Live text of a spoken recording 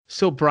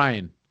So,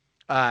 Bryan,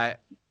 uh,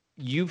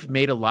 you've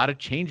made a lot of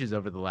changes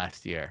over the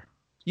last year.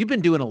 You've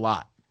been doing a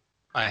lot.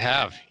 I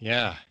have,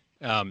 yeah.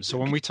 So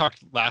when we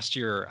talked last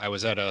year, I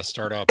was at a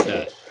startup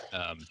that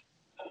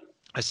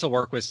I still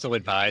work with, still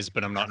advise,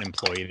 but I'm not an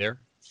employee there.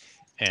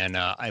 And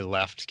I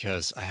left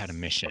because I had a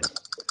mission.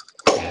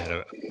 I had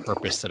a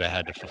purpose that I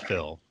had to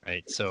fulfill,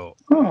 right? So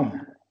Oh,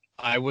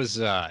 I was,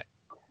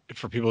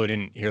 for people who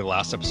didn't hear the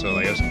last episode,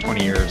 like I was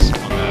 20 years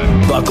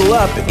on the. Buckle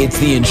up. It's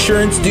the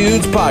Insurance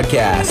Dudes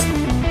Podcast.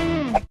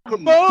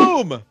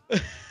 Boom!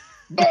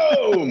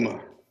 boom!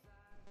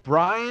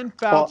 Bryan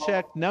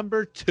Falchuck,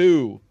 number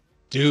 2.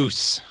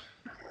 Deuce.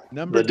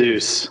 Number The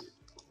deuce.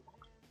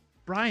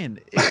 Bryan,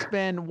 it's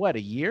been, what,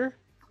 a year?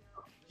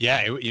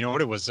 Yeah, you know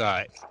what? It was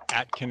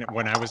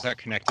when I was at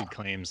Connected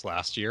Claims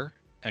last year,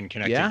 and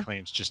Connected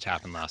Claims just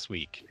happened last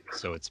week.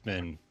 So it's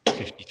been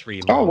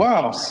 53 long Oh,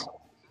 wow. weeks.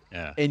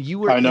 Yeah. And you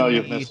were I know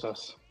you've missed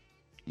us.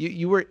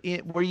 You were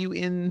you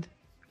in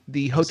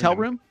the hotel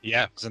room?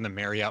 Yeah, it was in the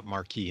Marriott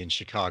Marquis in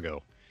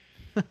Chicago.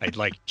 I'd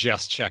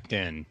just checked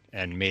in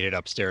and made it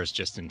upstairs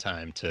just in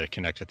time to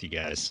connect with you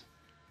guys.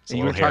 It's a And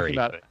you were little talking hairy,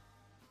 about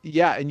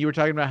and you were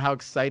talking about how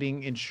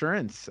exciting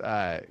insurance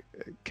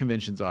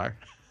conventions are.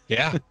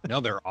 Yeah,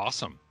 no, they're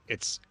awesome.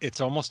 It's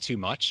almost too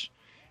much.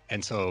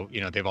 And so,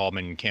 they've all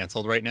been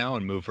canceled right now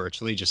and moved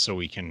virtually just so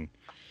we can,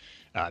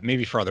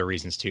 maybe for other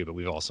reasons too, but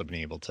we've also been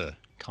able to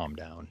calm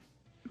down.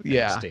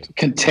 Yeah.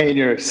 Contain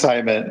your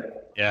excitement.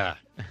 Yeah.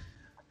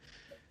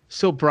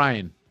 So,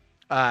 Bryan,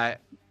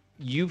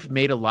 you've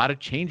made a lot of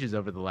changes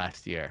over the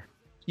last year.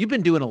 You've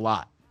been doing a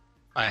lot.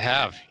 I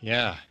have,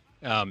 yeah.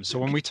 So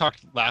when we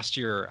talked last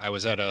year, I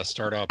was at a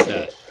startup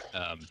that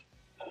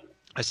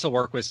I still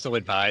work with, still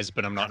advise,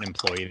 but I'm not an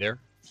employee there.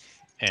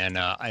 And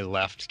I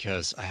left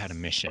because I had a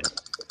mission.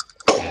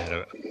 I had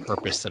a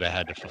purpose that I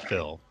had to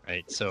fulfill,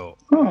 right? So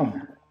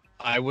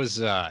I was,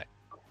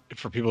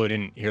 for people who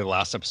didn't hear the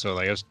last episode,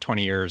 I was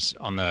 20 years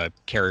on the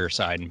carrier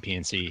side in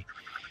P&C,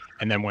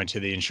 and then went to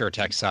the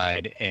InsurTech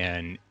side.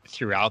 And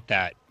throughout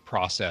that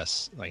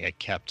process, I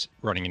kept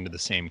running into the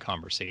same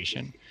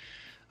conversation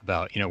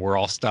about, we're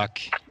all stuck.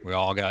 We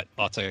all got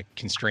lots of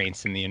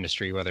constraints in the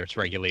industry, whether it's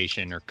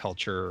regulation or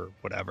culture or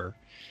whatever.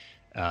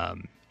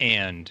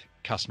 And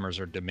customers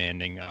are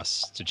demanding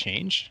us to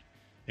change.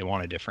 They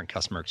want a different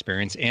customer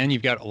experience. And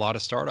you've got a lot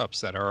of startups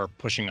that are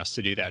pushing us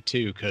to do that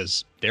too,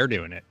 because they're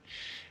doing it.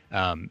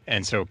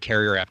 And so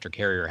carrier after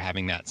carrier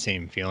having that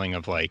same feeling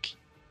of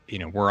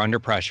we're under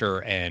pressure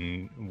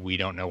and we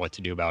don't know what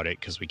to do about it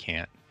because we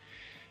can't.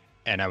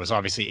 And I was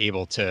obviously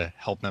able to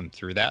help them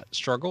through that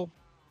struggle,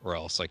 or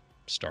else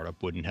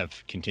startup wouldn't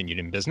have continued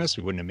in business.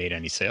 We wouldn't have made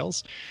any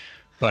sales.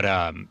 But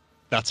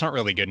that's not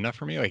really good enough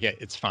for me.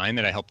 It's fine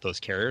that I help those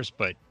carriers,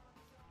 but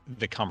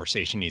the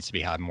conversation needs to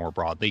be had more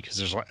broadly because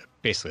there's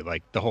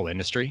basically the whole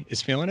industry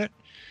is feeling it.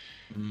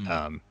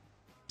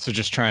 So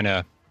just trying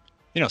to,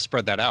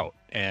 spread that out.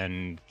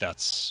 And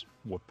that's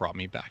what brought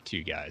me back to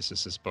you guys. This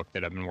is this book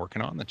that I've been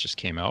working on that just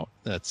came out.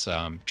 That's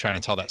trying to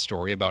tell that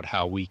story about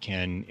how we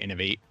can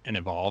innovate and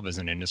evolve as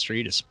an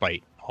industry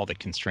despite all the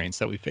constraints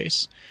that we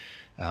face.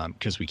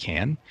 Because we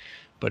can,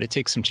 but it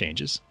takes some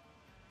changes.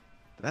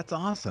 That's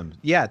awesome.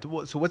 Yeah.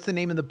 So what's the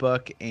name of the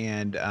book?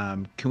 And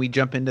can we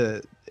jump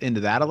into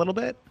that a little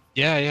bit?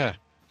 Yeah.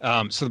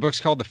 So the book's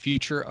called The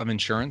Future of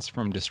Insurance: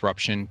 From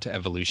Disruption to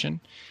Evolution.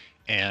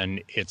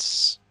 And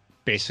it's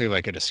basically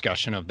a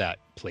discussion of that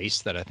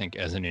place that I think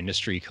as an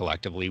industry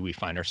collectively we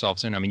find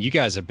ourselves in. I mean, you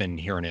guys have been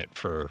hearing it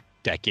for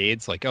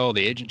decades, the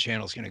agent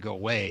channel is going to go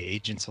away.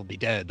 Agents will be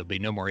dead. There'll be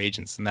no more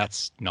agents. And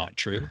that's not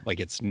true.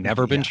 It's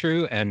never been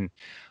true. And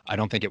I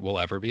don't think it will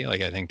ever be.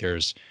 I think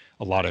there's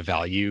a lot of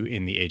value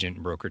in the agent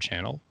and broker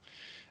channel.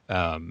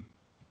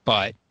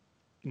 But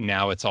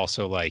now it's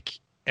also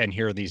and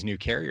here are these new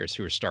carriers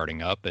who are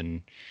starting up.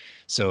 And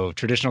so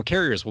traditional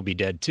carriers will be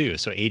dead too.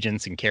 So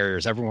agents and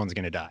carriers, everyone's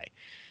going to die.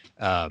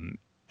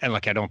 And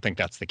I don't think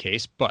that's the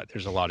case, but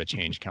there's a lot of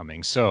change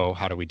coming. So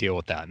how do we deal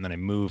with that? And then I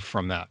moved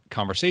from that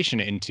conversation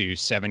into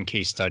 7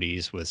 case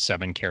studies with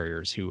 7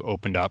 carriers who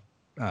opened up,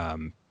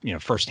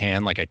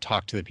 firsthand. I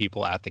talked to the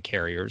people at the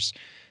carriers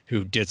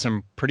who did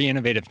some pretty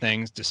innovative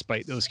things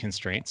despite those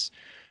constraints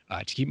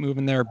to keep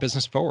moving their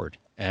business forward.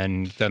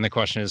 And then the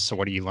question is, so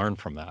what do you learn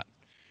from that?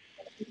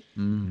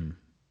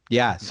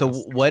 Yeah. So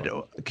what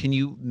can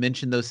you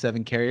mention those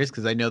 7 carriers?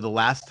 Because I know the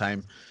last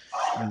time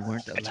you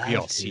weren't allowed to be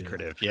all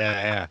secretive.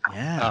 Yeah.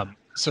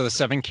 So the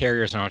 7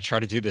 carriers, and I'll try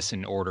to do this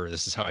in order.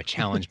 This is how I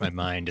challenge my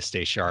mind to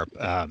stay sharp.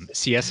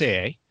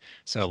 CSAA,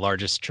 so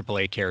largest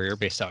AAA carrier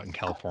based out in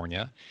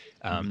California.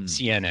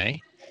 CNA.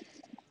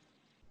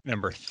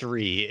 Number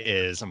 3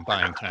 is, I'm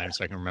buying time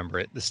so I can remember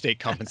it, the State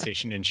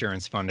Compensation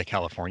Insurance Fund of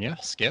California,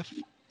 SCIF.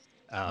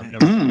 Number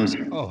 4 is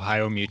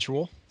Ohio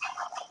Mutual,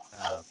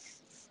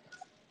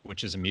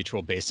 which is a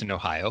mutual based in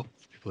Ohio.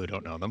 People who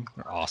don't know them,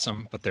 they're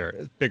awesome, but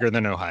they're bigger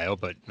than Ohio,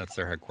 but that's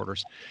their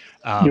headquarters.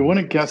 You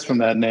wouldn't guess from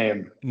that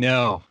name.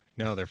 No,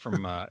 they're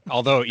from,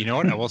 although, you know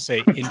what, I will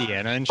say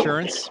Indiana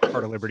Insurance,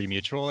 part of Liberty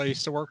Mutual I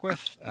used to work with,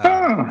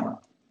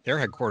 their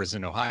headquarters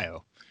in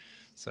Ohio.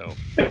 So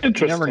you never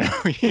Interesting.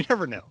 know. You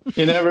never know.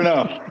 You never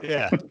know.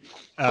 Yeah.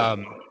 All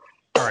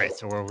right.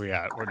 So where are we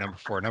at? We're number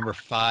 4. Number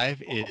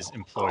 5 is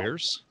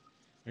employers.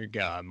 We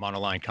got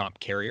monoline comp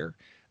carrier.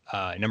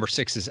 Number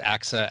 6 is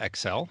AXA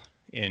XL.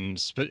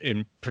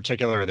 In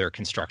particular, their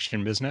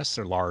construction business,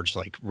 their large,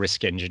 like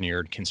risk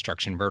engineered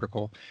construction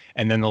vertical.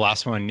 And then the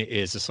last one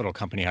is this little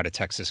company out of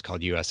Texas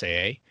called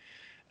USAA.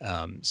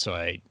 So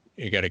I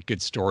got a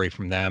good story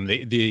from them.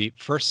 The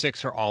first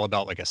 6 are all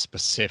about like a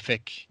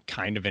specific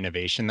kind of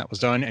innovation that was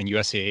done, and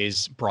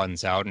USAA's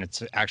broadens out, and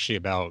it's actually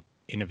about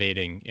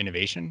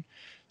innovation.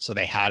 So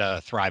they had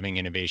a thriving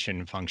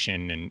innovation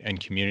function and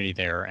community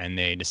there, and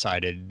they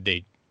decided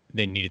they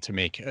needed to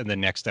make the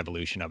next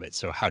evolution of it.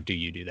 So how do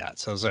you do that?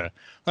 So it was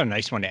a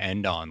nice one to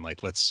end on.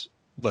 Like let's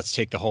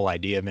take the whole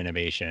idea of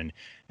innovation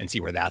and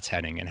see where that's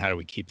heading, and how do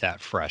we keep that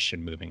fresh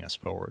and moving us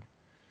forward.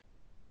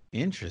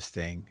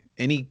 Interesting.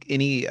 Any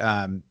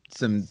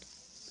some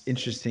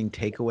interesting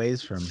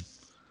takeaways from?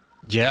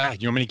 Yeah,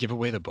 you want me to give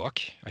away the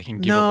book? I can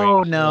give No,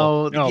 away.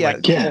 no, yeah,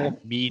 like yeah.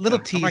 meat. Little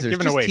I'm teasers, not giving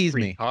just away tease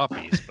free me.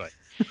 copies, but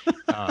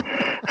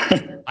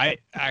I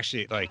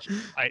actually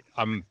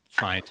I'm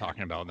fine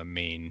talking about the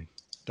main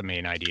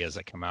ideas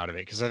that come out of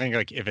it, because I think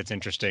like if it's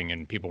interesting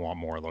and people want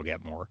more, they'll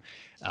get more.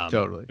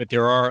 Totally. But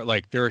there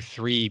are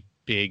 3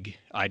 big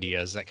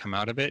ideas that come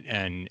out of it,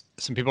 and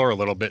some people are a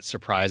little bit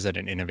surprised that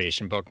an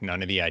innovation book,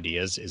 none of the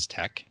ideas is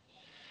tech,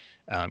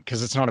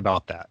 because it's not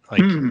about that.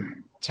 Like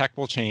tech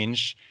will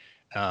change.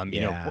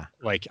 You know,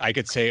 like I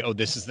could say, oh,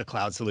 this is the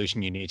cloud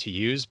solution you need to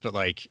use, but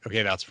like,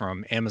 okay, that's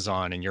from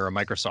Amazon and you're a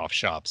Microsoft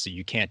shop, so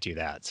you can't do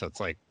that. So it's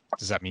like,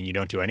 does that mean you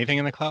don't do anything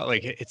in the cloud?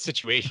 Like it's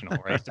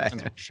situational, right? It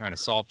depends what you're trying to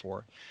solve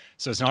for.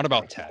 So it's not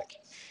about tech.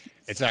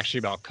 It's actually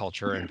about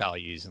culture and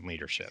values and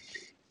leadership.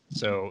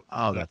 So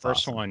the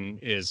first one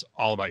is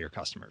all about your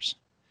customers.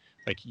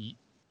 Like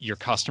your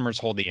customers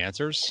hold the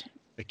answers.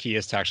 The key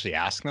is to actually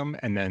ask them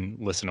and then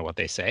listen to what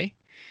they say.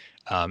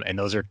 And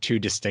those are 2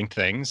 distinct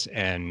things,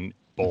 and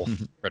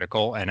both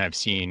critical. And I've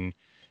seen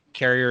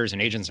carriers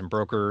and agents and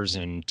brokers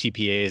and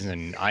TPAs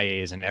and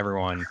IAs and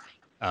everyone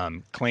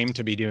claim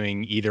to be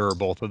doing either or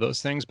both of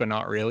those things, but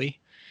not really.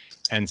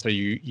 And so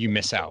you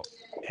miss out.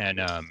 And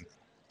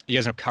you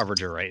guys know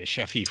Coverager, right?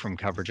 Sheffy from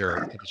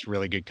Coverager had this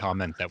really good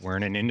comment that we're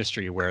in an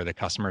industry where the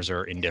customers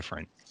are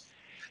indifferent.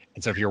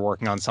 And so if you're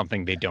working on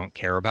something they don't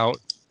care about,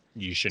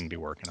 you shouldn't be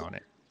working on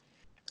it.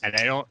 And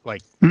I don't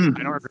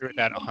agree with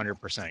that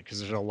 100%, because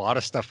there's a lot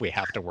of stuff we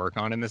have to work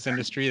on in this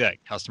industry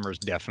that customers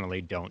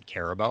definitely don't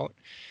care about.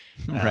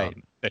 Right.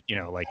 That,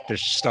 like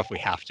there's stuff we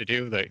have to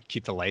do that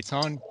keep the lights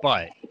on.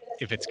 But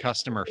if it's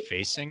customer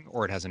facing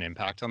or it has an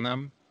impact on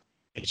them,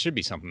 it should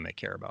be something they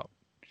care about.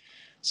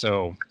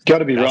 So Got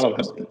to be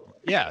relevant.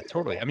 Yeah,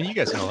 totally. I mean, you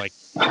guys know, like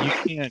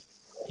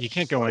you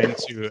can't go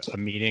into a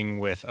meeting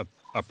with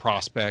a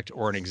prospect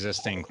or an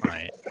existing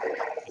client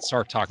and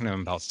start talking to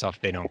them about stuff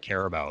they don't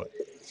care about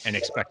and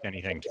expect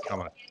anything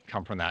to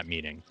come from that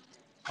meeting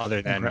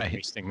other than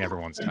wasting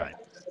everyone's time.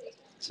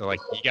 So like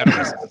you got to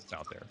listen to what's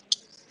out there.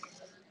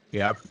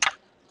 Yep.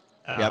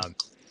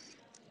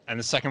 And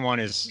the second one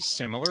is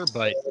similar,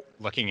 but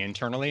looking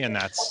internally, and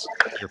that's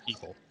your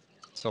people.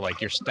 So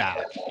like your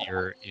staff,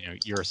 your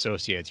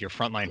associates, your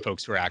frontline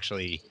folks who are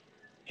actually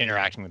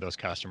interacting with those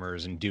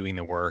customers and doing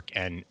the work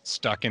and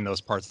stuck in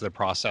those parts of the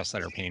process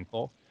that are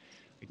painful.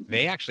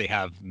 They actually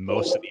have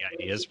most of the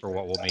ideas for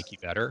what will make you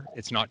better.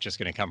 It's not just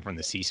going to come from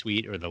the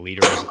C-suite or the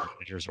leaders or the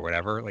managers or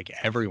whatever. Like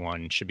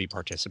everyone should be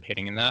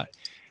participating in that.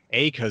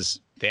 A, because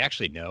they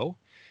actually know.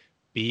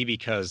 B,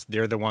 because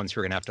they're the ones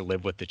who are going to have to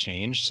live with the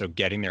change. So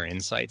getting their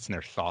insights and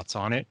their thoughts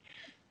on it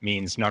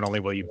means not only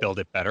will you build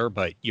it better,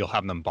 but you'll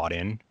have them bought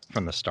in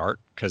from the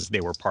start because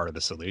they were part of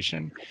the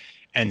solution.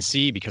 And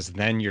C, because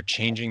then you're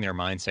changing their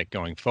mindset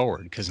going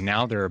forward, because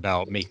now they're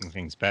about making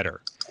things better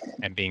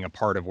and being a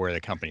part of where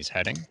the company's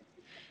heading.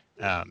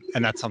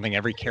 And that's something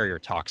every carrier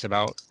talks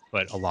about,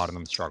 but a lot of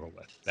them struggle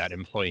with, that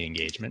employee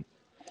engagement.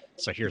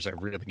 So here's a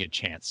really good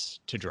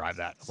chance to drive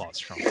that a lot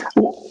stronger.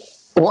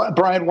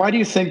 Bryan, why do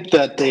you think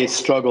that they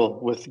struggle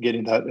with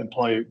getting that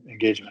employee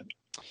engagement?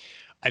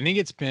 I think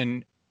it's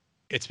been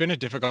a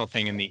difficult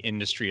thing in the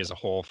industry as a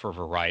whole for a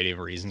variety of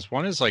reasons.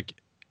 One is like,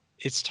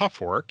 it's tough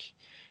work.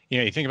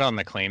 You think about on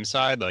the claim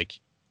side, like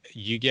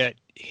you get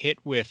hit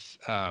with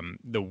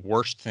the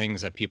worst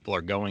things that people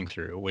are going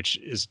through, which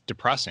is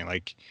depressing.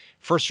 Like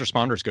first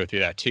responders go through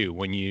that too.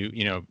 When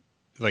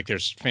like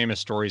there's famous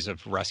stories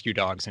of rescue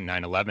dogs in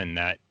 9/11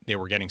 that they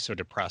were getting so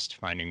depressed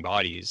finding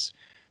bodies,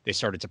 they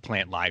started to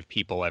plant live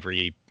people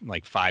every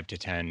like 5 to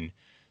 10,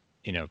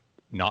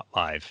 not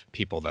live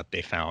people that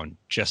they found,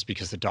 just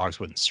because the dogs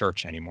wouldn't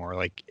search anymore.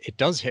 Like it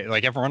does hit,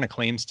 like if we're on a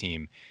claims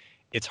team,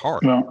 it's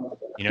hard. No.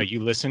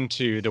 You listen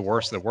to the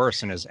worst of the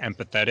worst, and as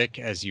empathetic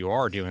as you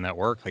are doing that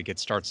work, like it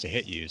starts to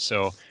hit you.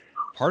 So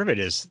part of it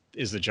is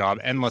the job.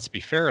 And let's be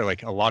fair,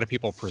 like a lot of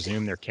people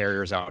presume their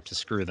carrier's out to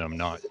screw them,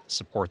 not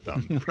support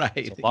them.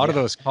 Right. So a lot of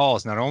those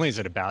calls, not only is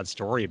it a bad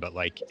story, but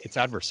like it's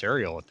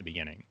adversarial at the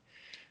beginning.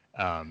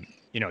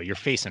 You're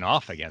facing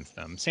off against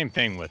them. Same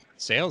thing with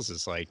sales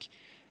is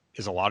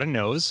a lot of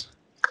no's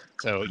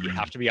So you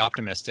have to be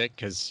optimistic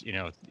because,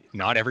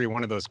 not every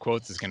one of those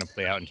quotes is going to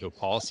play out into a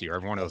policy, or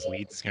every one of those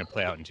leads is going to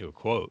play out into a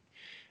quote.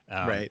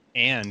 Right.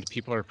 And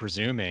people are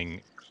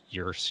presuming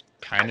you're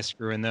kind of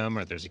screwing them,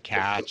 or there's a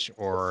catch,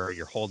 or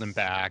you're holding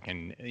back,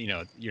 and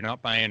you're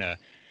not buying a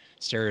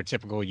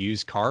stereotypical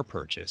used car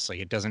purchase. Like,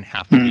 it doesn't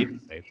have to be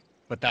that way,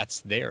 but that's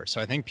there. So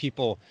I think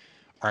people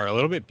are a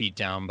little bit beat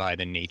down by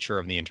the nature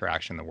of the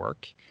interaction, the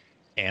work,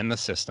 and the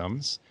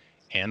systems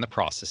and the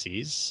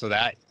processes. So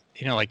that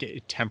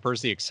it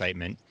tempers the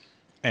excitement.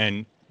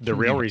 And the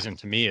real reason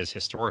to me is,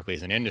 historically,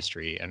 as an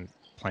industry, and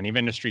plenty of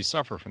industries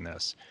suffer from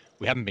this,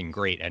 we haven't been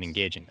great at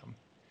engaging them.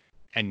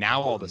 And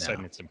now all of a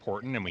sudden it's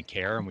important, and we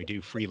care, and we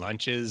do free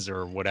lunches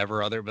or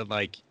whatever other, but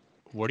like,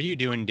 what are you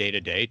doing day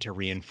to day to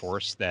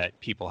reinforce that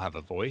people have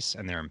a voice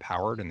and they're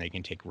empowered and they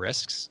can take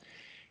risks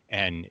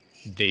and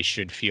they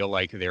should feel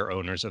like they're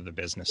owners of the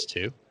business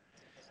too?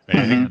 I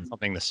mean, I think that's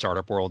something the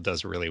startup world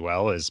does really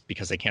well, is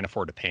because they can't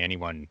afford to pay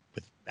anyone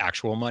with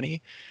actual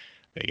money.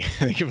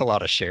 They give a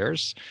lot of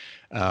shares.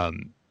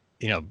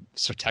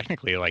 So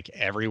technically, like,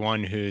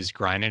 everyone who's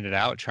grinding it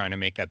out, trying to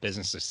make that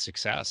business a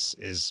success,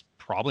 is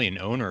probably an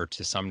owner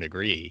to some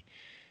degree.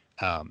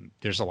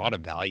 There's a lot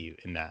of value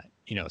in that,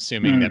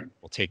 assuming that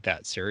we'll take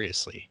that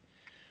seriously.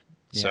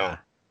 So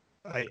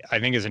I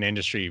think as an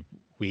industry,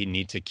 we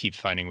need to keep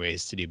finding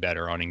ways to do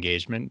better on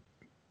engagement,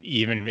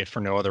 even if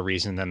for no other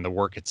reason than the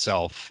work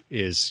itself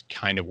is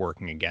kind of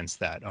working against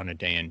that on a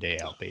day in, day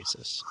out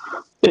basis.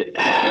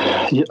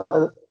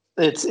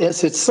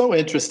 It's so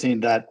interesting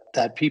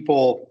that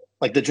people,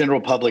 like the general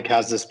public,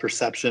 has this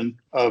perception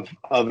of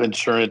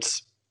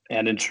insurance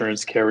and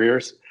insurance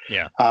carriers,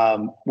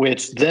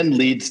 which then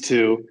leads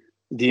to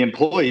the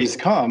employees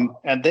come,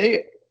 and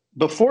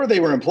before they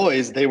were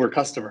employees, they were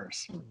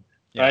customers,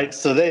 right?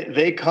 So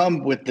they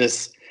come with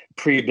this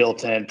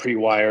pre-built in,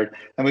 pre-wired,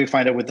 and we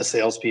find it with the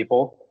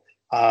salespeople.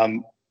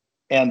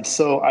 And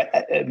so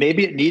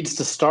maybe it needs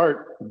to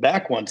start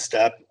back one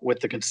step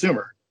with the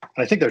consumer.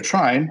 And I think they're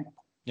trying.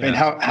 I mean,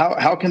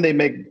 how can they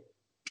make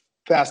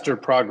faster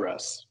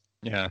progress?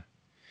 Yeah.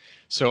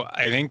 So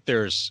I think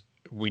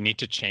we need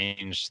to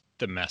change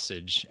the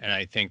message, and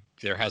I think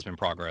there has been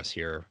progress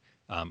here.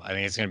 I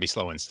think it's going to be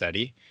slow and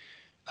steady.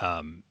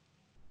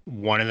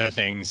 One of the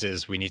things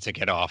is we need to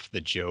get off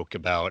the joke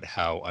about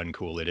how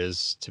uncool it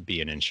is to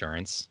be in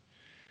insurance.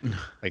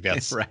 Like,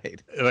 that's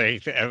right.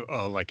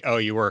 Oh,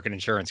 you work in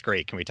insurance.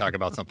 Great. Can we talk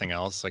about something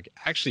else? Like,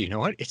 actually, you know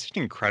what? It's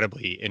an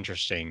incredibly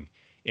interesting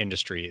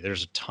industry.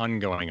 There's a ton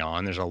going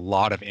on. There's a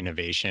lot of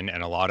innovation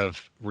and a lot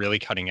of really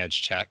cutting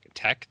edge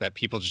tech that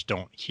people just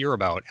don't hear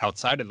about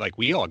outside of, like,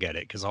 we all get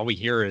it because all we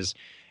hear is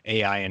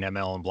AI and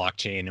ML and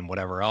blockchain and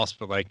whatever else.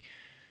 But like,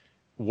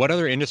 what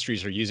other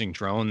industries are using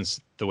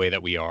drones the way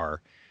that we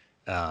are,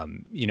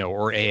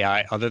 or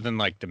AI, other than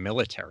like the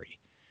military?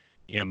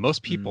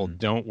 Most people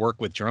don't work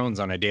with drones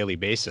on a daily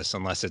basis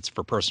unless it's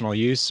for personal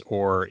use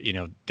or,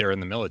 they're in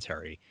the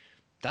military.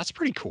 That's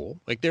pretty cool.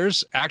 Like,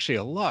 there's actually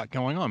a lot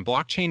going on.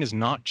 Blockchain is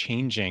not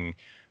changing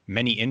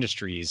many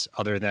industries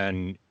other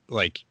than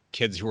like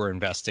kids who are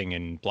investing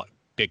in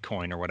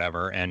Bitcoin or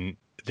whatever. And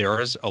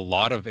there is a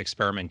lot of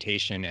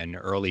experimentation and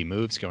early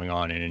moves going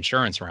on in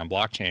insurance around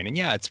blockchain. And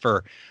it's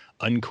for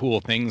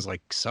uncool things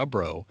like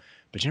Subro,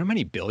 but you know how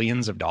many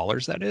billions of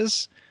dollars that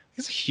is?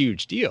 It's a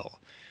huge deal.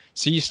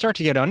 So you start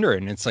to get under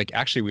it, and it's like,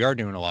 actually, we are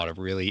doing a lot of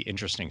really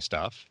interesting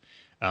stuff.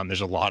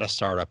 There's a lot of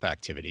startup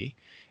activity.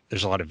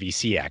 There's a lot of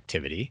VC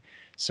activity.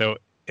 So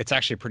it's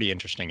actually a pretty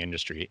interesting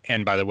industry.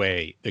 And by the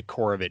way, the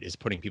core of it is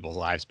putting people's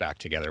lives back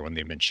together when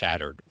they've been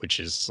shattered, which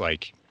is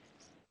like,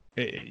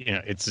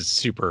 it's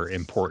super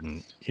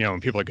important. When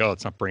people are like, oh,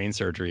 it's not brain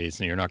surgery,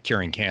 you're not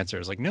curing cancer.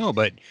 It's like, no,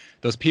 but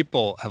those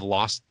people have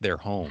lost their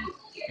home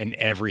and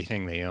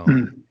everything they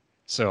own.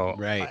 So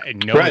I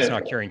know it's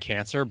not curing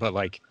cancer, but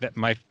like, that,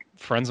 my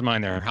friends of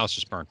mine, their house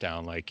just burnt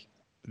down. Like,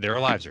 their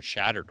lives are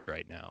shattered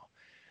right now.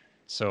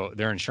 So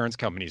their insurance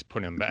companies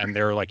put them, and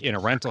they're like in a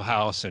rental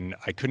house, and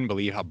I couldn't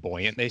believe how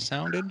buoyant they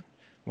sounded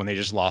when they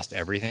just lost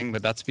everything.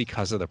 But that's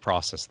because of the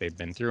process they've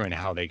been through and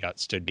how they got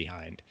stood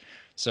behind.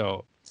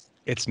 So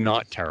it's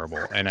not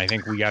terrible. And I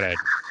think we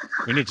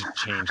need to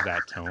change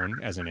that tone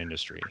as an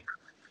industry.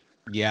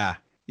 Yeah.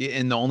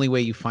 And the only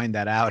way you find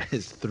that out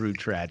is through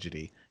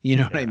tragedy. You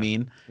know what I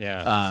mean?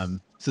 Yeah.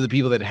 So the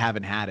people that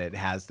haven't had it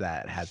has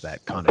that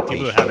connotation.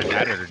 People that haven't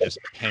had it are just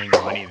paying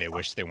money they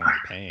wish they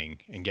weren't paying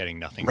and getting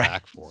nothing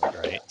back for it,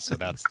 right? So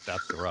that's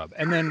the rub.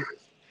 And then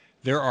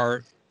there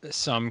are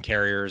some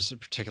carriers,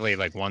 particularly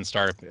like one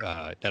startup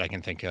that I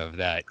can think of,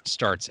 that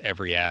starts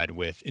every ad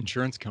with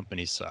 "insurance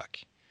companies suck."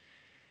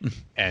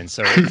 And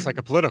so it's like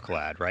a political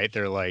ad, right?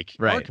 They're like,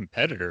 our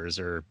competitors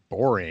are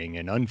boring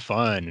and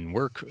unfun, and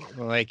we're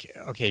like,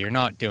 okay, you're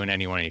not doing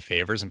anyone any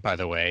favors. And by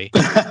the way,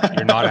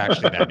 you're not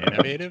actually that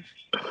innovative.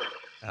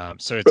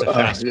 So it's a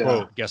fast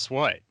quote. Guess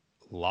what?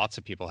 Lots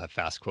of people have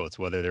fast quotes,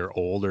 whether they're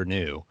old or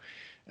new.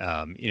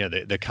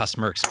 The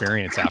customer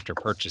experience after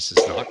purchase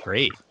is not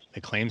great.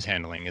 The claims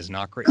handling is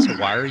not great. So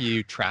why are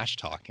you trash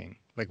talking?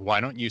 Like,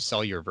 why don't you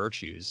sell your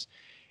virtues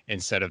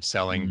instead of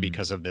selling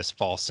because of this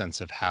false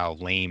sense of how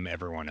lame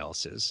everyone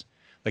else is.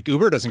 Like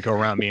Uber doesn't go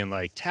around being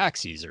like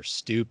taxis are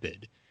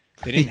stupid.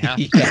 They didn't have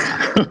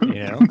to,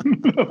 you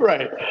know?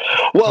 Right.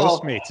 Well,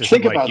 Postmates think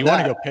isn't like, about you that.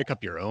 want to go pick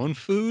up your own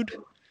food?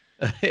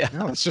 Yeah.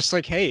 No, it's just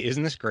like, hey,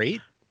 isn't this great?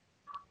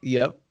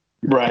 Yep.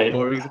 Right.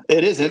 Or-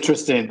 It is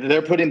interesting.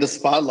 They're putting the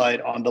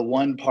spotlight on the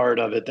one part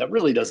of it that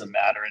really doesn't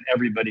matter and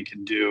everybody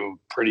can do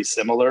pretty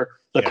similar,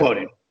 the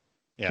quoting.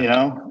 Yeah. You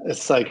know,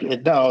 it's like,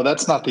 no,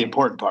 that's not the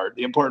important part.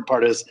 The important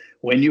part is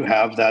when you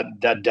have that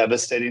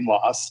devastating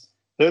loss,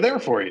 they're there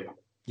for you.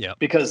 Yeah.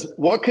 Because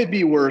what could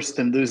be worse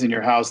than losing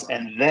your house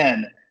and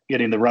then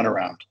getting the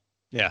runaround?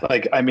 Yeah.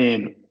 Like, I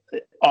mean,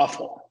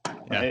 awful.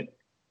 Right.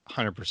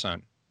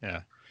 100%.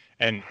 Yeah.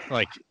 And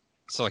like,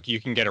 so like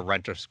you can get a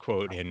renter's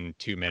quote in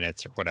 2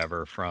 minutes or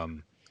whatever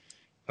from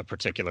a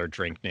particular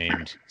drink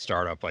named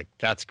startup. Like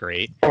that's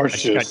great.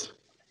 Horseshoes.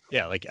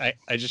 Like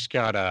I just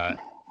got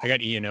I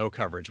got E&O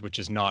coverage, which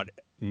is not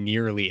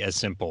nearly as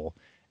simple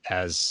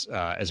as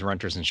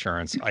renter's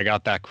insurance. I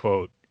got that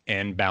quote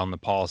and bound the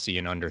policy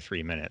in under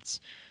 3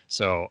 minutes.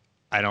 So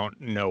I don't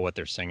know what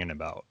they're singing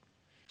about.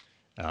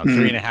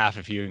 3.5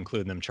 if you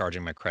include them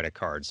charging my credit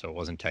card, so it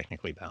wasn't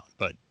technically bound.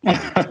 But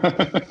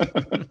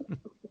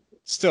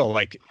still,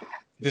 like,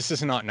 this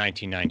is not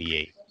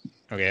 1998.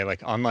 Okay,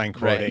 like online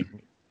quoting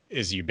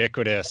is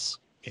ubiquitous.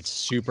 It's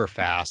super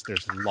fast.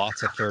 There's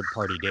lots of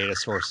third-party data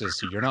sources,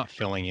 so you're not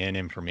filling in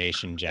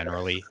information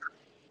generally.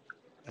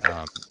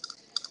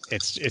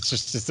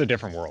 It's a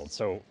different world.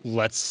 So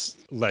let's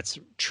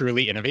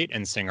truly innovate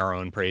and sing our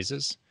own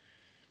praises.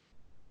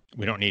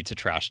 We don't need to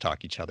trash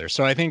talk each other.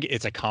 So I think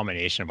it's a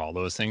combination of all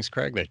those things,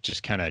 Craig, that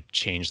just kind of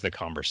changed the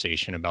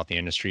conversation about the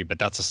industry, but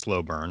that's a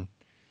slow burn.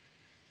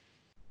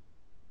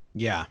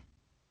 Yeah.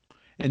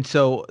 And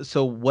so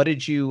what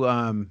did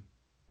you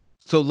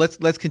so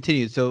let's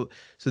continue. So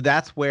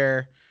that's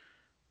where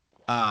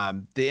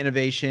the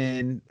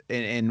innovation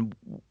and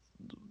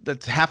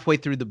that's halfway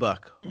through the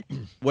book.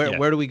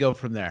 Where do we go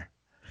from there?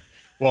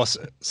 Well,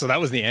 so that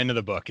was the end of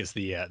the book, is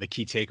the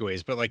key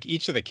takeaways, but like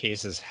each of the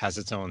cases has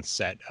its own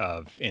set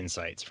of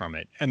insights from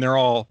it. And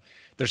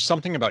there's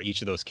something about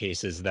each of those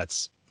cases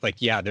that's like,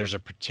 yeah, there's a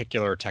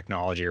particular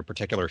technology or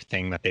particular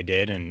thing that they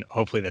did, and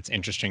hopefully that's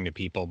interesting to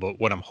people. But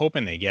what I'm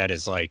hoping they get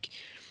is like,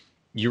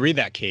 you read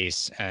that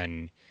case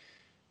and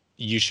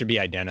you should be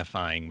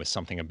identifying with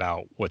something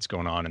about what's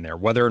going on in there,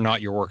 whether or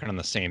not you're working on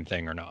the same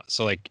thing or not.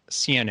 So like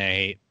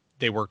CNA,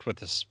 they worked with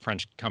this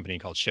French company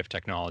called Shift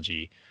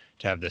Technology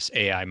to have this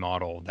AI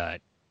model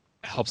that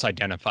helps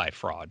identify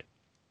fraud.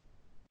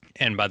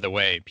 And by the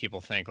way,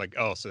 people think like,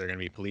 oh, so they're going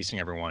to be policing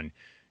everyone.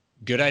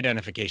 Good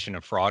identification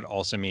of fraud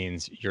also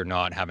means you're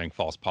not having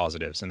false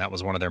positives. And that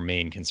was one of their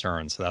main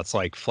concerns. So that's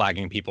like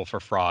flagging people for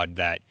fraud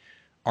that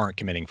aren't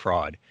committing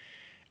fraud.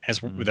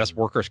 That's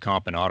workers'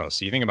 comp and auto.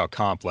 So you think about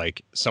comp,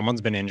 like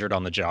someone's been injured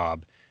on the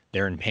job,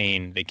 they're in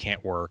pain, they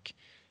can't work,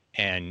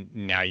 and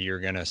now you're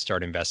going to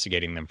start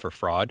investigating them for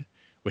fraud,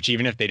 which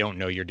even if they don't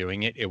know you're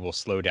doing it, it will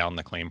slow down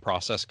the claim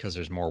process because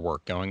there's more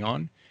work going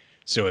on.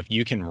 So if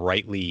you can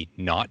rightly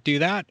not do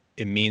that,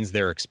 it means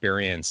their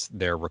experience,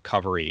 their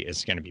recovery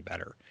is going to be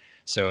better.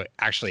 So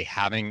actually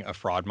having a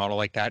fraud model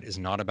like that is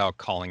not about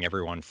calling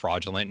everyone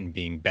fraudulent and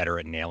being better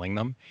at nailing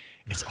them.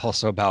 It's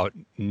also about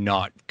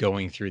not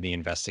going through the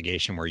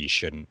investigation where you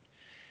shouldn't.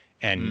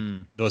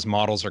 And those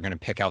models are going to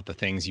pick out the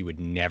things you would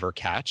never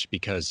catch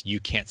because you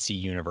can't see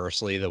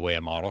universally the way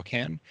a model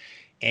can,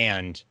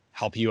 and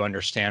help you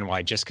understand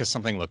why just because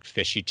something looked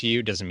fishy to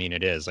you doesn't mean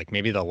it is. Like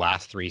maybe the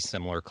last 3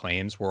 similar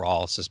claims were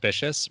all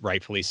suspicious,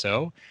 rightfully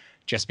so.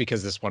 Just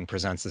because this one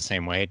presents the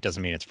same way, it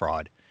doesn't mean it's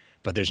fraud.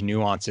 But there's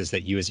nuances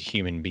that you as a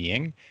human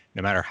being,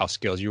 no matter how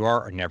skilled you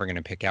are never going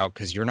to pick out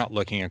because you're not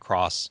looking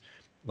across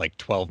like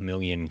 12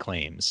 million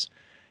claims.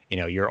 You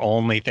know, you're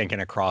only thinking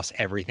across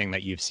everything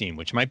that you've seen,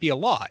 which might be a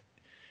lot,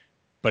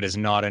 but is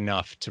not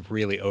enough to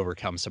really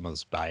overcome some of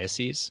those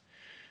biases.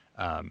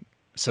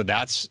 So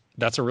that's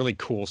a really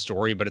cool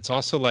story, but it's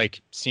also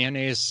like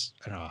CNA is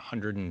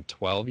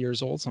 112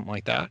 years old, something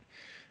like that.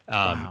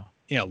 Wow.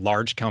 You know,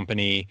 large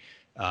company,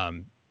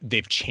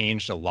 they've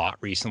changed a lot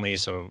recently.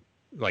 So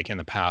like in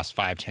the past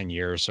 5-10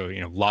 years. So,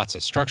 you know, lots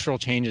of structural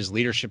changes,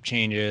 leadership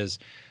changes.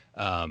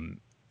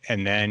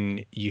 And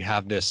then you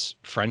have this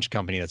French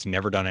company that's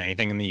never done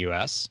anything in the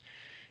US.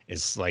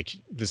 It's like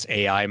this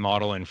AI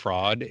model in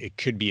fraud. It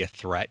could be a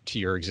threat to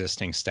your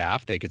existing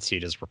staff. They could see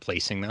it as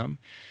replacing them.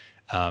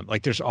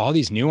 Like there's all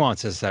these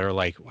nuances that are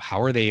like, how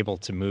are they able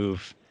to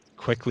move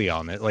quickly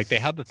on it? Like they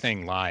had the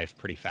thing live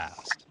pretty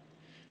fast.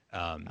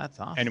 That's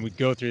awesome. And we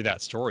go through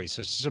that story.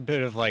 So it's just a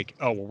bit of like,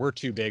 oh, well, we're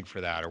too big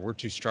for that, or we're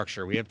too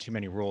structured. We have too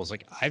many rules.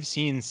 Like I've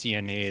seen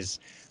CNAs,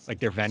 like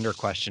their vendor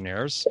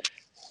questionnaires.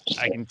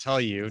 I can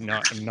tell you,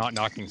 I'm not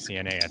knocking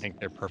CNA. I think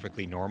they're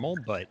perfectly normal.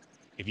 But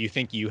if you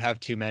think you have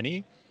too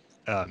many,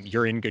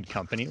 you're in good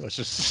company. Let's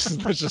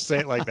just say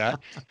it like that.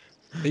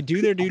 They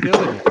do their due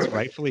diligence,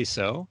 rightfully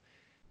so.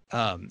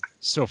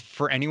 So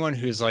for anyone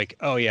who's like,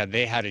 oh yeah,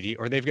 they had it,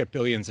 or they've got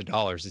billions of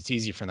dollars, it's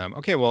easy for them.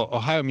 Okay, well,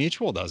 Ohio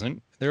Mutual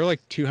doesn't. They're like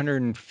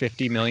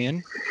 250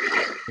 million.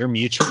 They're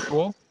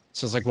mutual.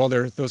 So it's like, well,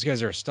 those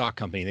guys are a stock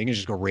company. They can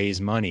just go raise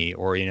money,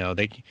 or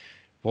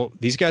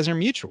these guys are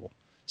mutual,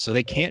 so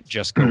they can't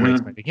just go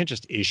raise money. They can't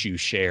just issue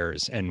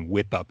shares and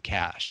whip up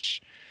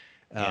cash.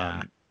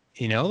 Yeah.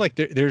 Like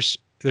there's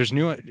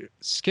new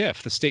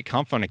SCIF, the State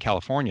Comp Fund of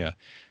California.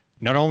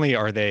 Not only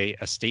are they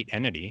a state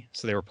entity,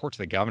 so they report to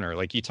the governor.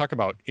 Like you talk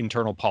about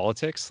internal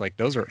politics, like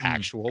those are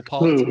actual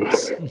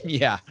politics.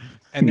 Yeah.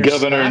 And their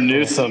Governor staff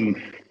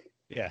Newsom.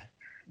 Yeah.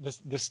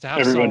 The staff.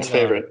 Everyone's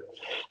favorite.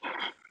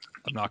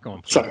 I'm not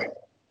going. Sorry.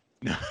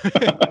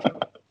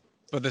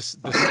 But the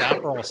staff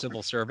are all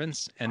civil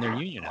servants and they're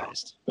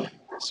unionized.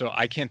 So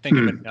I can't think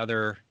of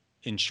another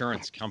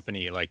insurance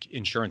company, like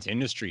insurance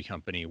industry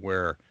company,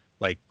 where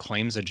like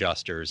claims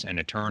adjusters and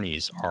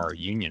attorneys are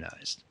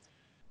unionized.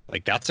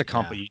 Like that's a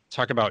company.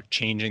 Talk about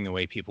changing the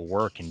way people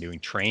work and doing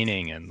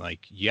training, and like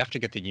you have to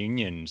get the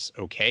unions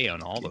okay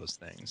on all those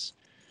things.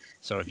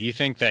 So if you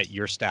think that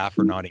your staff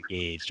are not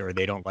engaged or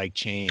they don't like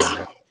change,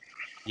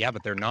 yeah,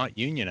 but they're not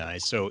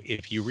unionized. So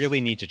if you really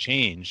need to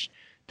change,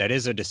 that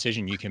is a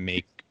decision you can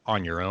make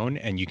on your own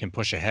and you can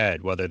push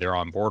ahead, whether they're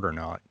on board or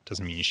not.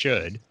 Doesn't mean you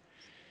should.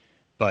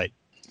 But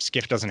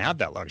SCIF doesn't have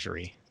that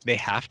luxury. They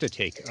have to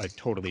take a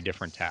totally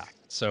different tack.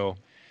 So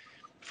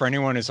for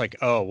anyone who's like,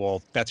 oh,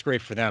 well, that's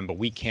great for them, but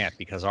we can't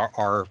because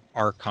our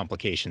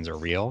complications are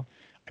real.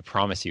 I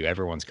promise you,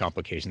 everyone's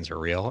complications are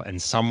real. And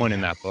someone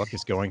in that book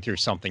is going through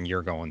something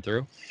you're going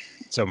through.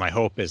 So my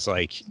hope is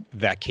like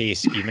that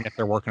case, even if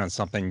they're working on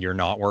something you're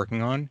not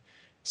working on,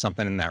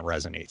 something in that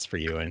resonates for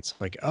you. And it's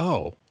like,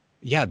 oh,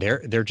 yeah,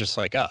 they're just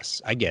like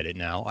us. I get it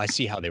now. I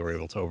see how they were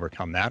able to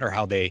overcome that, or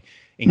how they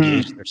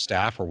engaged their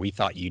staff where we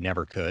thought you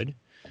never could.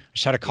 I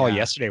just had a call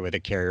yesterday with a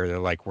carrier. They're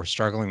like, we're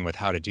struggling with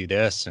how to do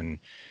this. And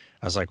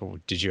I was like, well,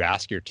 did you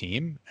ask your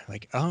team? I'm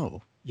like,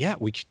 oh, yeah,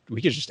 we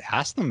could just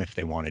ask them if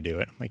they want to do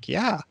it. I'm like,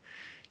 yeah,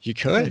 you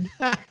could.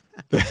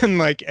 Then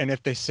like, and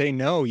if they say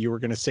no, you were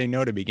going to say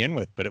no to begin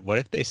with. But what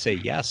if they say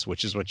yes,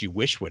 which is what you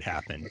wish would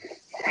happen?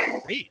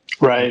 Great.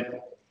 Right.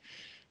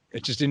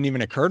 It just didn't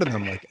even occur to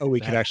them like, oh, we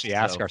could actually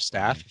ask our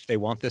staff if they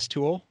want this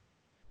tool.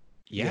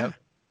 Yeah.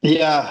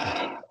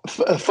 Yeah.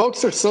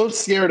 Folks are so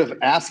scared of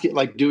asking,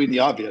 like doing the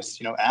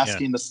obvious,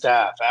 asking the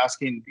staff,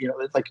 asking,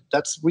 like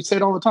we say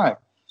it all the time.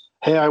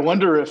 Hey, I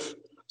wonder if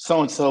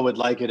so-and-so would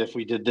like it if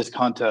we did this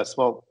contest.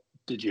 Well,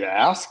 did you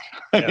ask?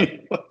 Yeah.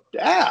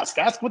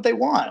 Ask what they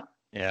want.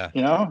 Yeah.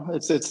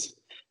 It's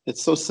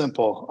so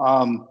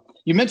simple.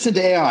 You mentioned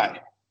AI.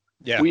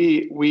 Yeah.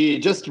 We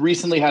just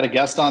recently had a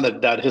guest on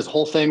that his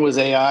whole thing was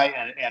AI,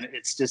 and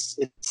it's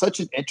such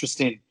an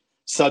interesting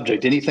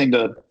subject. Anything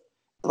to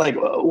like,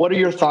 what are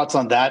your thoughts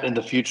on that in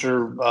the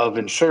future of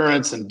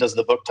insurance? And does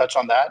the book touch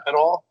on that at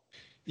all?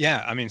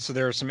 Yeah, I mean, so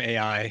there's some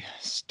AI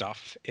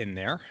stuff in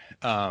there.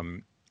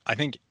 I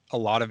think a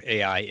lot of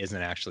AI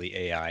isn't actually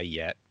AI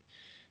yet.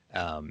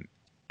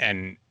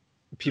 And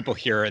people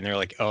hear it and they're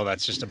like, oh,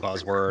 that's just a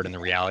buzzword. And the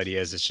reality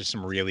is it's just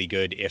some really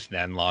good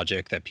if-then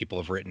logic that people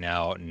have written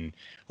out. And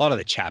a lot of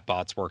the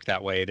chatbots work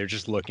that way. They're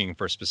just looking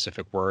for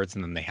specific words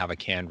and then they have a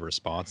canned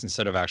response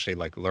instead of actually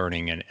like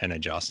learning and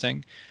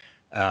adjusting.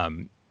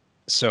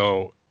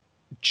 So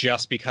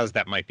just because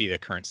that might be the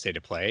current state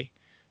of play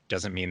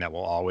doesn't mean that will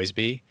always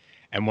be.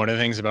 And one of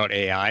the things about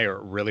AI,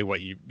 or really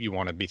what you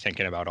want to be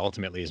thinking about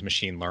ultimately, is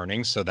machine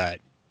learning, so that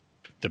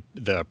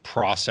the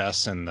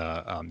process and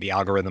the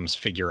algorithms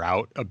figure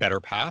out a better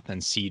path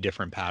and see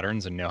different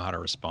patterns and know how to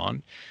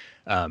respond.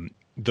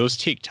 Those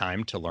take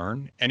time to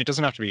learn, and it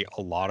doesn't have to be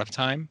a lot of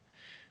time,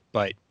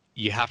 but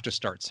you have to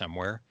start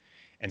somewhere.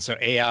 And so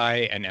AI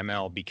and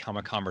ML become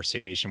a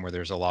conversation where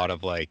there's a lot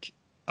of like,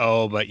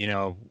 oh, but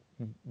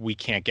we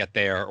can't get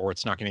there, or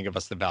it's not going to give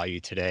us the value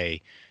today.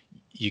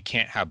 You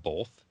can't have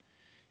both.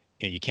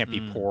 You can't be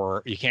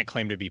poor. You can't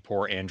claim to be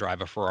poor and drive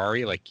a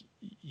Ferrari. Like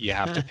you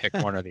have to pick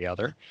one or the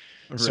other.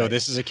 Right. So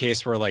this is a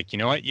case where like, you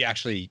know what,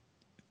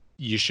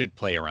 you should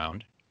play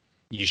around.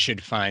 You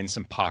should find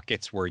some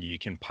pockets where you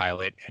can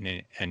pilot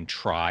and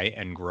try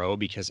and grow,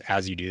 because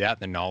as you do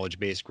that, the knowledge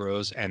base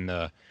grows and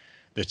the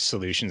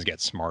solutions get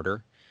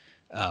smarter.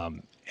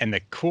 And the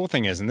cool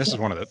thing is, and this is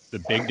one of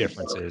the big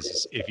differences,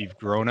 is if you've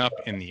grown up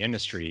in the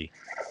industry,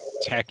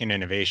 tech and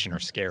innovation are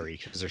scary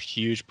because they're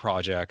huge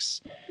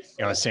projects.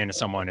 I was saying to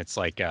someone, it's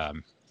like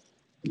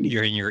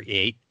you're in year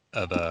 8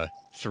 of a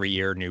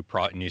 3-year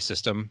new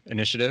system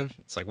initiative.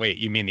 It's like, wait,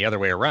 you mean the other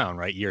way around,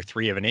 right? Year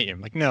 3 of an 8. I'm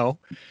like, no,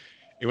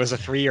 it was a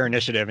 3-year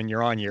initiative and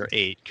you're on year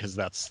 8 because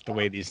that's the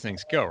way these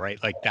things go,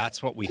 right? Like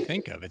that's what we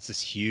think of. It's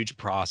this huge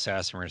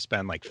process and we're going to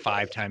spend like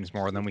 5 times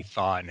more than we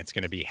thought, and it's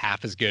going to be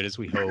half as good as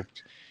we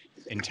hoped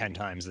in 10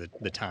 times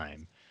the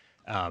time.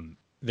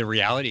 The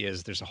reality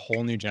is there's a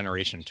whole new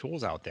generation of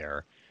tools out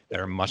there that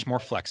are much more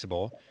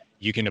flexible.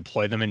 You can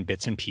deploy them in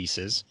bits and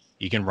pieces.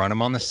 You can run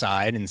them on the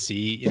side and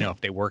see,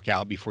 if they work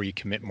out before you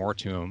commit more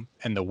to them.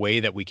 And the way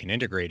that we can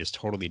integrate is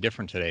totally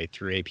different today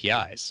through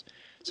APIs.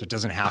 So it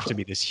doesn't have to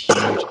be this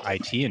huge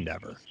IT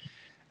endeavor.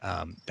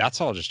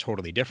 That's all just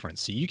totally different.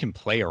 So you can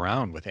play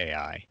around with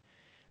AI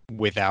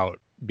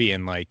without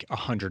being like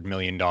 $100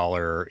 million,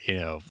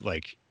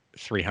 like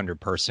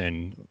 300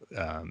 person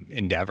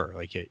endeavor.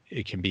 Like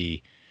it can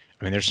be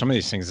I mean, there's some of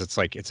these things. It's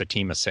like, it's a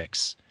team of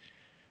 6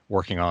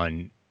 working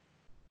on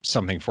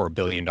something for $1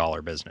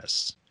 billion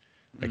business,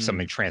 like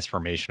something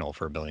transformational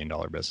for $1 billion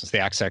business. The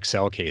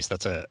XXL case,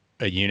 that's a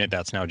unit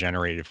that's now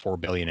generated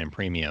 $4 billion in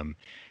premium.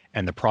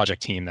 And the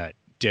project team that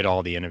did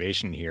all the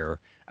innovation here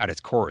at its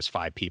core is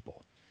 5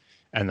 people.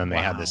 And then they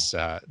had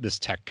this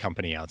tech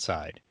company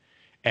outside.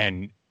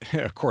 And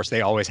of course,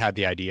 they always had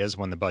the ideas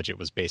when the budget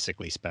was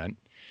basically spent.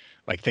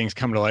 Like, things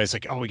come to light, it's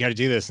like, oh, we got to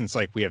do this. And it's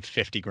like, we have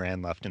 50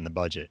 grand left in the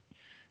budget.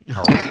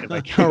 How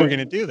are we going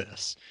to do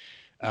this?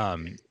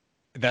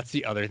 That's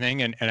the other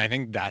thing. And I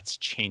think that's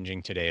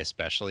changing today,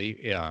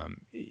 especially,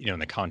 in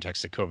the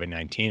context of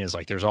COVID-19, is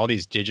like, there's all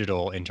these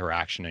digital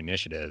interaction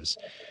initiatives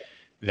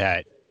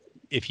that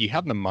if you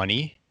have the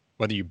money,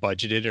 whether you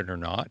budgeted it or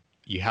not,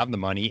 you have the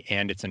money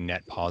and it's a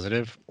net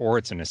positive, or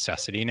it's a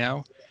necessity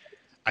now.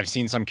 I've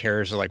seen some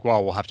carriers are like,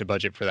 well, we'll have to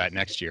budget for that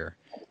next year.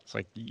 It's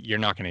like, you're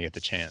not going to get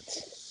the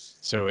chance.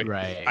 So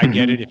I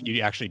get it if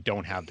you actually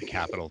don't have the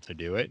capital to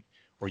do it,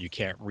 or you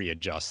can't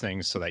readjust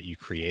things so that you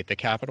create the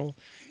capital.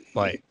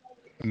 But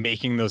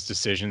making those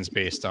decisions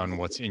based on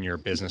what's in your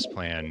business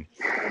plan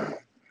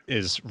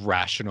is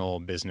rational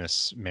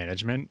business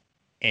management.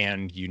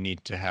 And you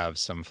need to have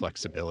some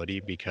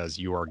flexibility, because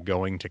you are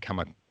going to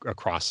come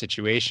across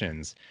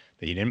situations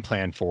that you didn't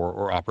plan for,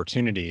 or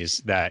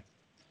opportunities that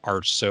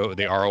are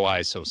the ROI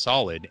is so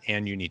solid,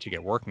 and you need to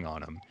get working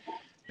on them,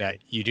 that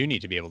you do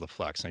need to be able to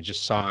flex. And I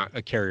just saw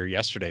a carrier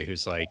yesterday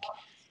who's like,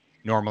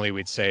 normally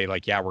we'd say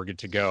like, yeah, we're good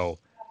to go.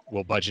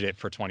 We'll budget it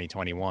for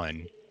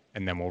 2021.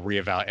 And then we'll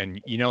reevaluate.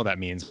 And that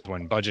means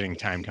when budgeting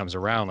time comes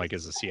around, like,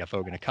 is the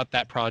CFO going to cut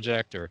that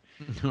project? Or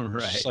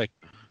just like,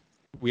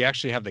 we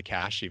actually have the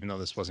cash, even though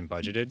this wasn't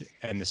budgeted.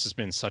 And this has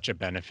been such a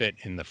benefit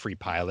in the free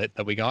pilot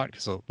that we got,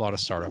 because a lot of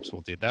startups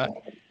will do that.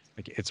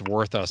 Like, it's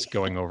worth us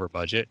going over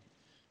budget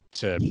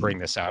to bring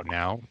this out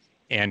now.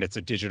 And it's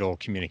a digital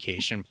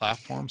communication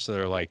platform. So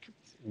they're like,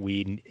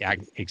 we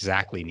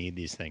exactly need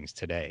these things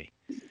today.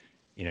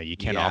 You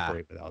can't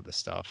operate without this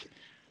stuff.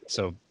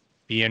 So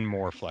being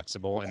more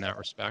flexible in that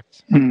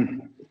respect.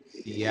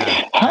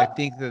 Yeah, I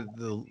think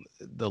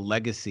the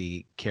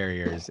legacy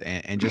carriers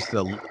and just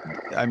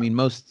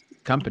most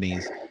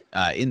companies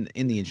in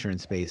the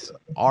insurance space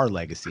are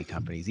legacy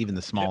companies, even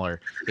the smaller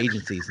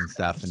agencies and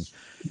stuff. And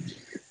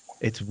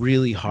it's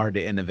really hard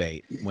to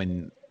innovate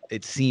when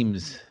it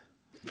seems,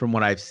 from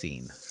what I've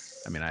seen.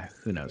 I mean,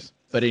 who knows?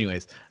 But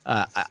anyways,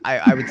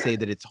 I would say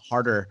that it's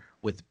harder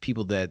with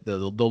people that the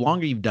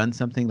longer you've done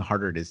something, the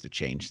harder it is to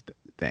change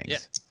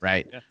things,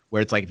 right? Yeah.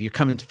 Where it's like, if you're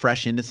coming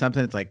fresh into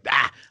something, it's like,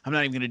 I'm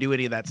not even going to do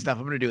any of that stuff.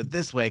 I'm going to do it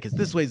this way because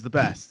this way's the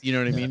best. You know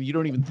what I mean? You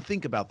don't even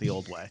think about the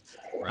old way.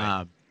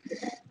 Right.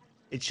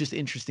 It's just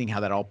interesting how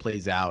that all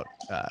plays out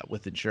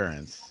with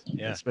insurance,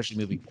 especially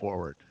moving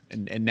forward.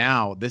 And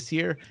now this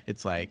year,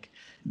 it's like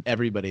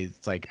everybody's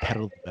like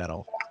pedal to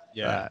metal.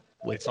 Yeah.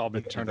 It's all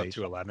been turned up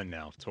to 11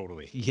 now.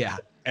 Totally. Yeah.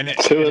 And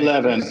to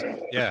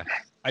 11. Yeah.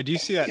 I do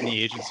see that in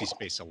the agency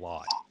space a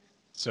lot.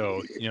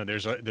 So,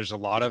 there's a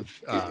lot of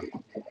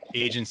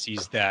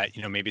agencies that,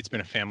 maybe it's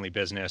been a family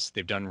business.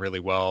 They've done really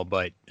well,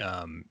 but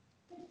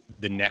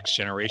the next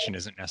generation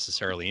isn't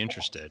necessarily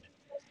interested.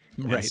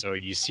 Right. And so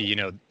you see,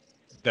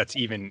 that's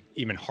even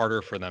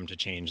harder for them to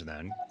change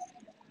then.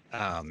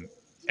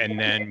 And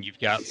then you've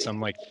got some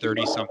like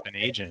 30-something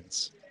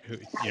agents who,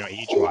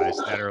 age-wise,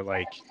 that are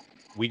like,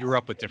 we grew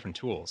up with different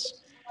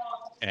tools.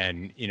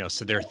 And,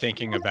 so they're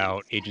thinking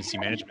about agency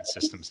management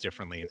systems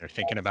differently. And they're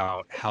thinking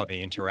about how they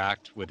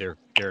interact with their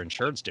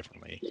insureds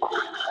differently.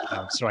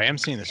 So I am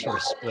seeing this sort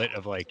of split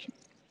of like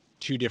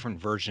 2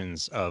 different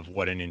versions of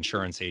what an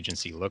insurance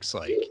agency looks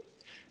like.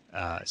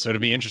 So it'll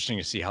be interesting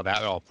to see how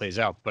that all plays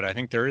out. But I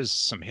think there is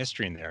some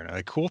history in there. And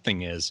the cool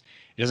thing is,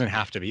 it doesn't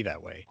have to be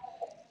that way.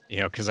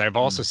 Because I've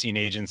also seen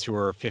agents who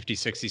are 50,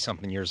 60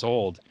 something years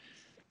old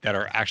that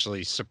are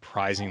actually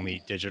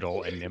surprisingly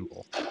digital and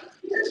nimble.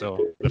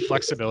 So the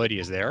flexibility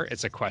is there.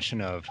 It's a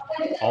question of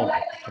all of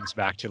it comes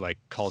back to like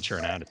culture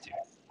and attitude.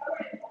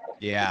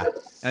 Yeah.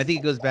 And I think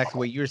it goes back to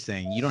what you're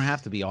saying. You don't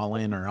have to be all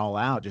in or all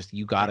out. Just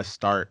you got to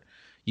start.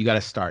 You got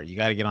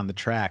to get on the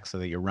track so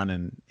that you're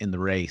running in the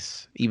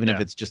race, even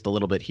if it's just a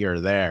little bit here or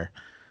there.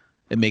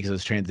 It makes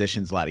those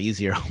transitions a lot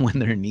easier when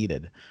they're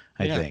needed,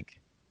 I think.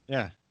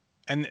 Yeah.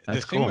 And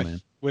the thing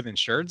with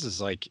insureds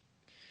is like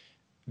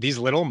these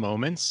little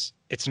moments,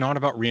 it's not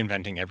about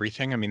reinventing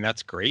everything. I mean,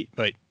 that's great,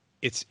 but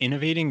it's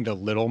innovating the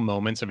little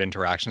moments of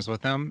interactions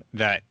with them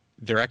that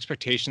their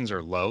expectations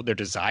are low. Their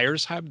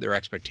desires have their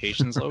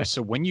expectations low.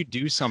 So when you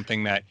do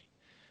something that,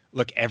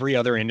 look, every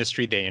other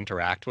industry they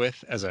interact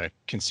with as a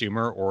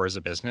consumer or as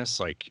a business,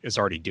 like is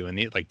already doing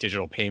it, like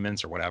digital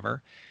payments or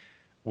whatever.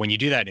 When you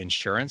do that in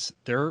insurance,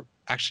 they're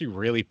actually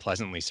really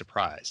pleasantly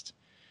surprised.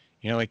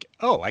 Like,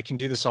 oh, I can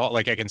do this all,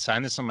 like I can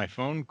sign this on my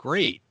phone.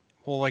 Great.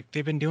 Well, like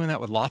they've been doing that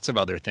with lots of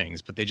other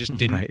things, but they just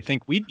didn't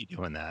think we'd be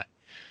doing that.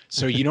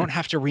 So you don't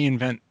have to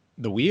reinvent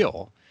the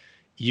wheel.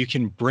 You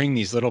can bring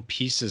these little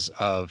pieces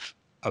of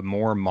a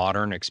more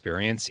modern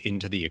experience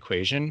into the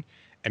equation,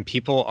 And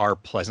people are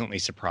pleasantly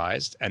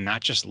surprised. And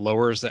that just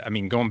lowers the, I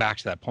mean, going back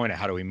to that point of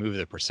how do we move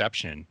the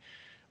perception,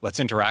 let's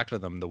interact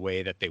with them the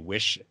way that they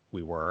wish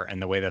we were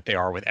and the way that they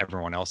are with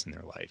everyone else in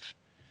their life.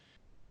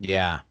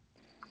 Yeah.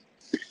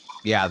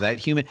 Yeah, that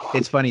human,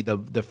 it's funny,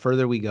 the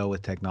further we go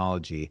with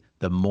technology,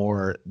 the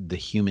more the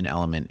human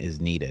element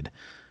is needed.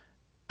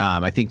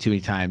 I think too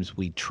many times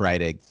we try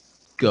to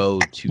go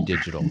to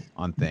digital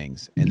on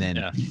things, and then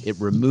it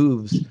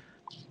removes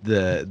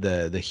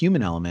the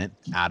human element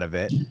out of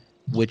it,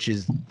 which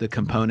is the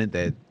component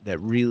that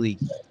really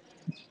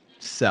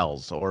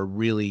sells or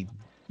really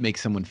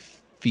makes someone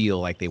feel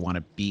like they want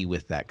to be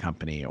with that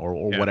company or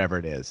whatever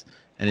it is.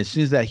 And as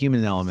soon as that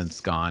human element's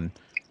gone,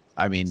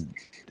 I mean,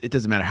 it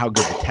doesn't matter how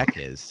good the tech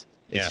is.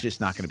 It's just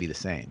not going to be the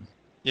same.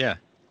 Yeah.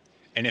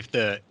 And if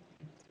the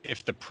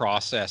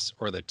process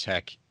or the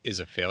tech is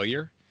a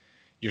failure,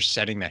 you're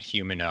setting that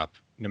human up,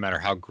 no matter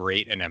how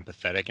great and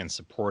empathetic and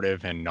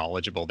supportive and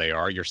knowledgeable they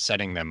are, you're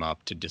setting them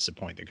up to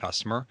disappoint the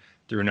customer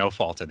through no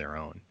fault of their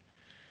own.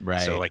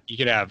 Right. So like you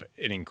could have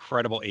an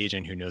incredible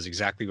agent who knows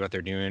exactly what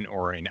they're doing,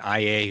 or an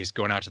IA who's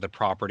going out to the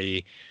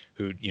property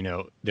who, you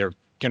know, they're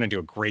going to do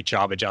a great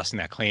job adjusting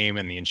that claim,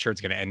 and the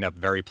insured's going to end up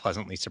very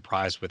pleasantly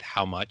surprised with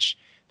how much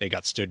they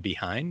got stood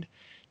behind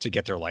to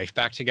get their life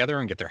back together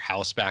and get their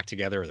house back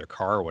together or their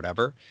car or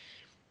whatever.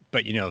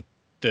 But, you know,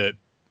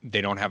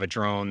 they don't have a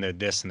drone, they're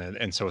this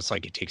and so it's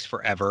like it takes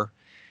forever.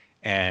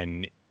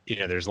 And, you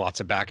know, there's lots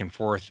of back and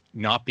forth,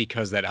 not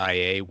because that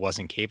IA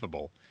wasn't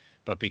capable,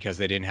 but because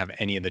they didn't have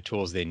any of the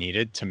tools they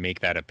needed to make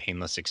that a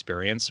painless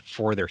experience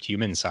for their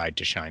human side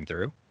to shine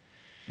through.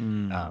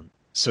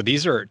 So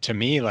these are, to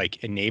me,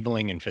 like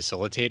enabling and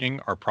facilitating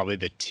are probably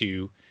the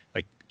two,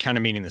 like kind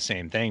of meaning the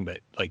same thing,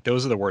 but like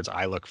those are the words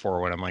I look for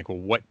when I'm like,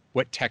 well,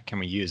 what tech can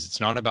we use? It's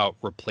not about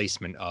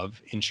replacement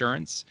of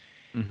insurance.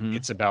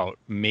 It's about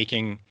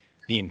making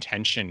the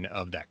intention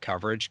of that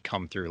coverage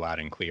come through loud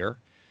and clear,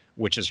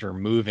 which is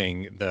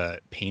removing the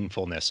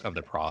painfulness of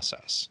the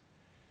process.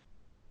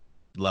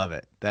 Love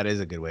it. That is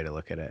a good way to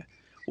look at it.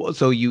 Well,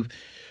 so you've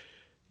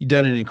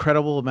done an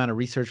incredible amount of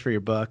research for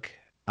your book.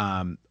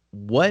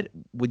 What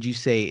would you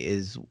say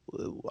is,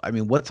 I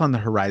mean, what's on the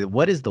horizon?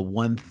 What is the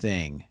one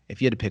thing,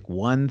 if you had to pick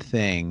one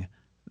thing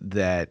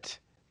that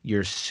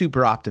you're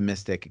super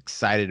optimistic,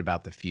 excited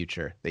about the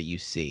future that you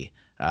see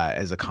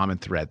as a common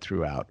thread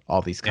throughout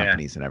all these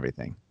companies and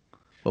everything?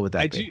 What would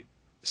that be?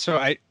 So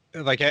I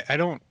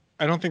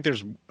don't think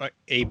there's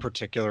a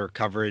particular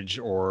coverage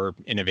or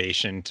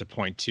innovation to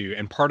point to.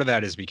 And part of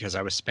that is because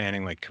I was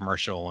spanning like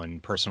commercial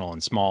and personal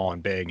and small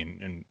and big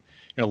and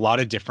you know, a lot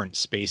of different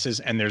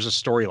spaces. And there's a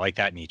story like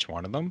that in each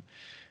one of them.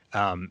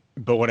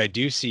 But what I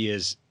do see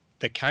is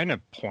the kind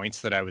of points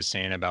that I was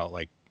saying about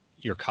like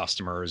your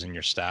customers and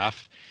your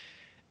staff,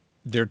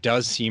 there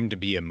does seem to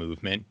be a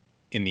movement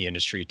in the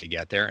industry to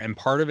get there. And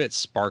part of it's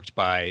sparked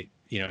by,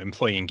 you know,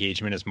 employee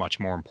engagement is much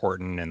more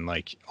important, and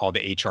like all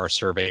the HR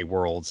survey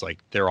worlds, like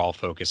they're all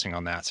focusing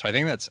on that. So I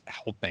think that's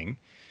helping.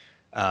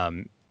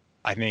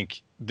 I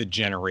think the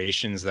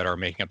generations that are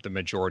making up the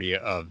majority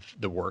of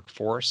the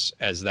workforce,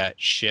 as that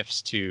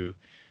shifts to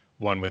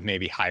one with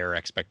maybe higher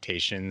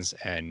expectations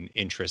and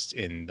interest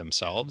in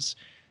themselves,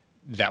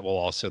 that will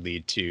also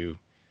lead to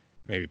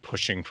maybe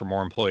pushing for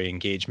more employee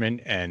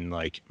engagement and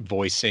like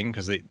voicing,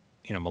 because they,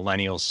 you know,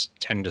 millennials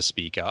tend to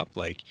speak up,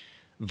 like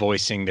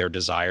voicing their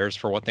desires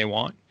for what they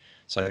want.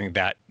 So I think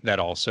that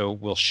also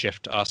will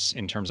shift us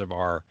in terms of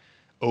our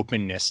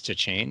openness to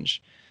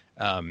change.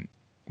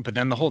 But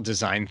then the whole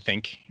design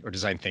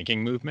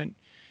thinking movement,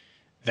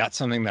 that's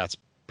something that's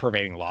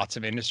pervading lots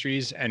of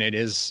industries, and it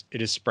is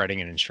spreading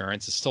in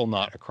insurance. It's still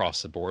not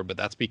across the board, but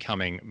that's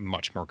becoming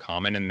much more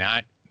common. And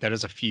that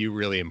is a few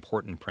really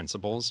important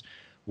principles.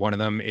 One of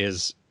them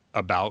is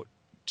about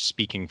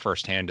speaking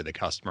firsthand to the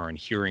customer and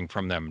hearing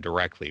from them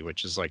directly,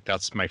 which is like,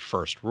 that's my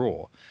first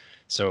rule.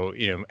 So,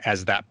 you know,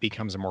 as that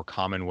becomes a more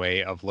common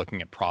way of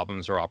looking at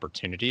problems or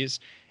opportunities,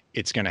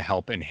 it's going to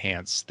help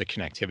enhance the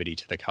connectivity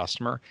to the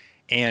customer.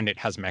 And it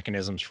has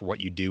mechanisms for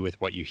what you do with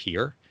what you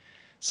hear.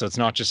 So it's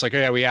not just like, oh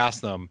yeah, we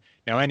asked them.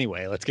 Now,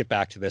 anyway, let's get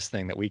back to this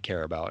thing that we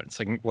care about. It's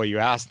like, well, you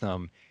asked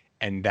them,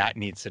 and that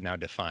needs to now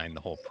define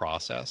the whole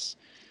process.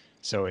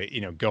 So,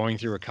 you know, going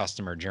through a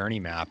customer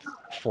journey map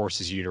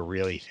forces you to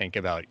really think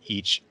about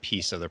each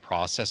piece of the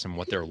process and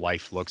what their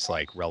life looks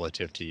like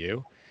relative to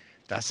you.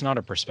 That's not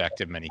a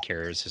perspective many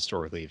carriers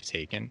historically have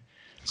taken.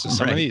 So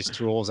some of these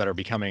tools that are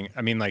becoming,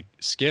 I mean, like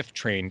Skiff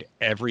trained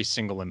every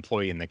single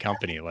employee in the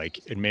company, like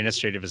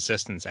administrative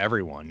assistants,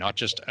 everyone, not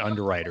just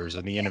underwriters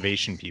and the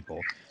innovation people.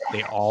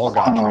 They all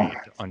got trained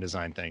on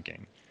design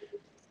thinking.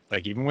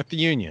 Like even with the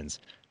unions,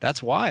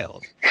 that's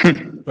wild.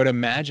 But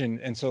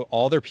imagine, and so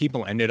all their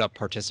people ended up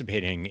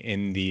participating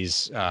in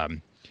these,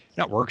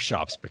 not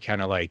workshops, but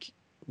kind of like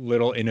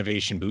little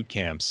innovation boot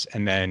camps,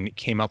 and then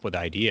came up with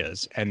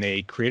ideas. And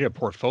they created a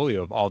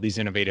portfolio of all these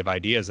innovative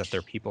ideas that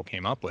their people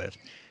came up with.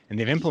 And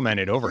they've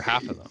implemented over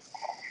half of them.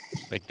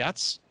 Like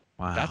that's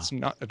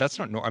not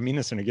I mean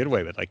this in a good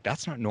way, but like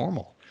that's not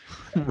normal.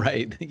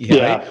 Right.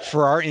 Yeah. Right?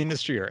 For our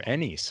industry or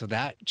any. So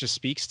that just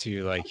speaks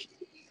to like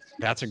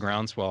that's a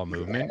groundswell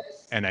movement.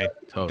 And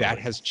Totally. that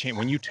has changed.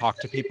 When you talk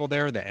to people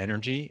there, the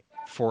energy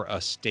for a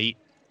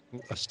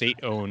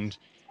state-owned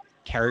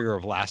carrier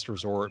of last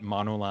resort,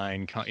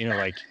 monoline,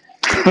 like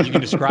you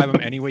can describe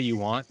them any way you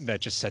want. That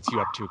just sets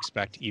you up to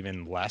expect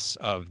even less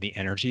of the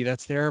energy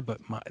that's there. But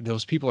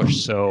those people are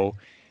so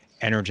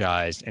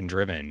energized and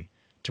driven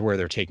to where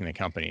they're taking the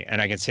company.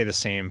 And I can say the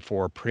same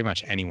for pretty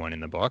much anyone in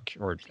the book,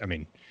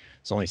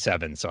 it's only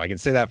 7, so I can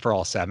say that for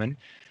all 7,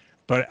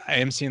 but I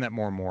am seeing that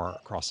more and more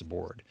across the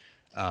board.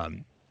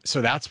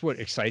 So that's what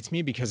excites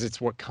me, because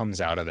it's what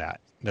comes out of that.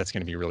 That's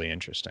going to be really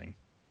interesting.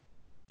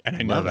 And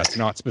I know that's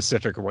not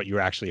specific or what you're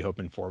actually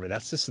hoping for, but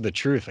that's just the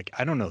truth. Like,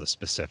 I don't know the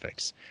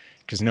specifics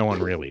because no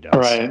one really does.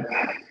 Right.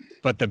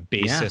 But the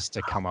basis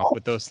to come up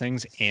with those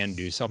things and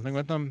do something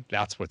with them,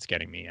 that's what's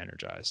getting me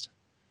energized.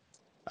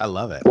 I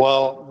love it.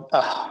 Well,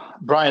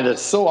 Bryan,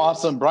 that's so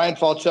awesome. Bryan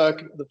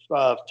Falchuck,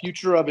 the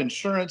future of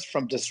insurance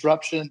from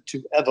disruption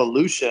to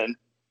evolution,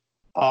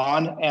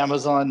 on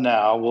Amazon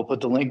now. We'll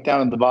put the link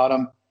down at the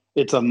bottom.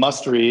 It's a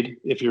must read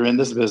if you're in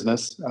this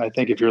business. And I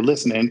think if you're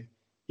listening,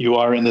 you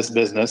are in this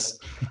business.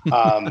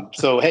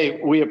 So,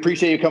 hey, we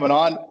appreciate you coming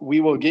on.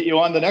 We will get you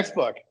on the next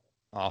book.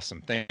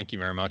 Awesome. Thank you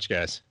very much,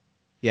 guys.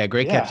 Yeah,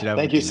 great catching up.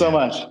 Thank you so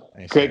much.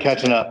 Thanks, Great guys.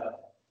 catching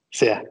up.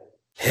 See ya.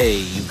 Hey,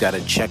 you've got to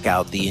check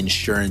out the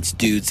Insurance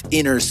Dudes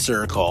Inner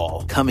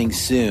Circle, coming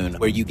soon,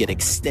 where you get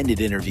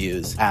extended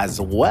interviews as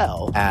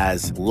well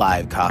as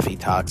live coffee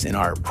talks in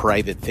our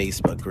private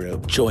Facebook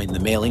group. Join the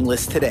mailing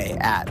list today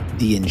at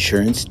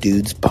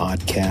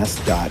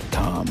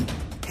theinsurancedudespodcast.com.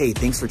 Hey,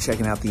 thanks for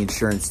checking out The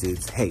Insurance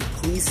Dudes. Hey,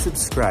 please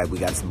subscribe. We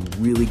got some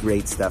really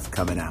great stuff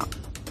coming out.